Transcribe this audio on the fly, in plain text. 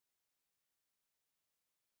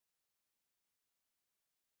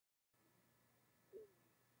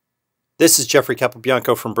This is Jeffrey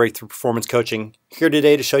Capobianco from Breakthrough Performance Coaching, here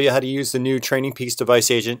today to show you how to use the new Training Peaks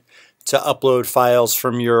device agent to upload files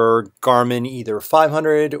from your Garmin, either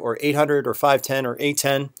 500 or 800 or 510 or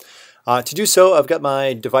 810. To do so, I've got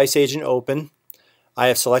my device agent open. I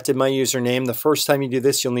have selected my username. The first time you do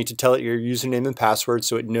this, you'll need to tell it your username and password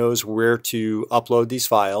so it knows where to upload these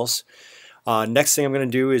files. Next thing I'm going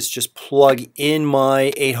to do is just plug in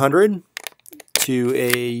my 800 to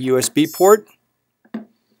a USB port.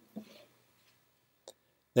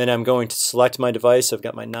 Then I'm going to select my device. I've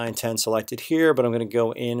got my 910 selected here, but I'm going to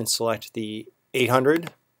go in and select the 800.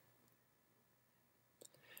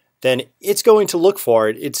 Then it's going to look for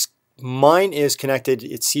it. Mine is connected.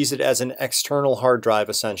 It sees it as an external hard drive,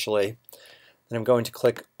 essentially. Then I'm going to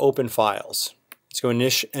click Open Files. It's going to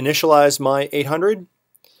initialize my 800.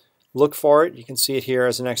 Look for it. You can see it here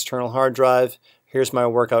as an external hard drive. Here's my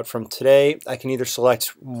workout from today. I can either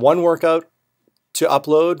select one workout to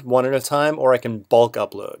upload one at a time, or I can bulk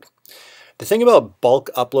upload. The thing about bulk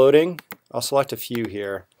uploading, I'll select a few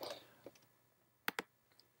here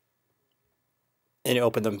and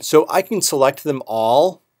open them. So I can select them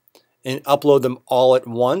all and upload them all at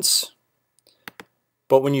once.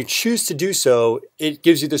 But when you choose to do so, it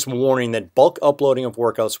gives you this warning that bulk uploading of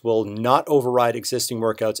workouts will not override existing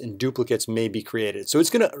workouts and duplicates may be created. So it's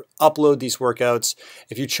going to upload these workouts.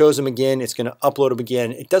 If you chose them again, it's going to upload them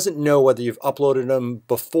again. It doesn't know whether you've uploaded them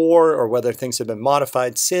before or whether things have been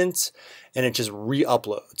modified since, and it just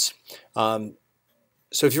re-uploads.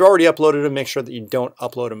 So if you've already uploaded them, make sure that you don't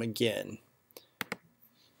upload them again.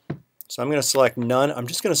 So I'm going to select none. I'm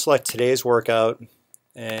just going to select today's workout,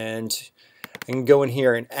 and I can go in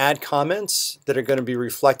here and add comments that are going to be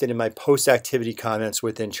reflected in my post-activity comments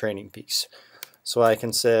within Training Peaks. So I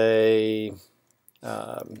can say,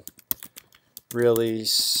 really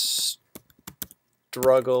struggled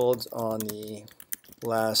on the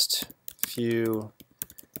last few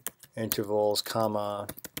intervals, comma,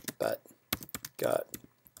 but got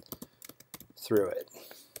through it.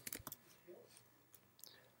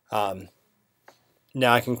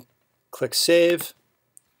 Now I can click Save.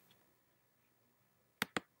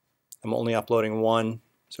 I'm only uploading one,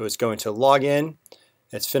 so it's going to log in.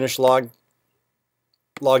 It's finished logging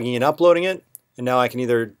and uploading it, and now I can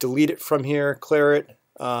either delete it from here, clear it,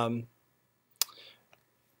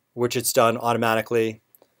 which it's done automatically.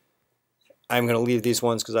 I'm going to leave these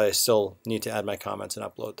ones because I still need to add my comments and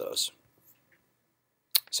upload those.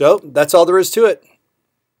 So that's all there is to it.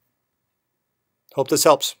 Hope this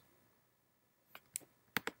helps.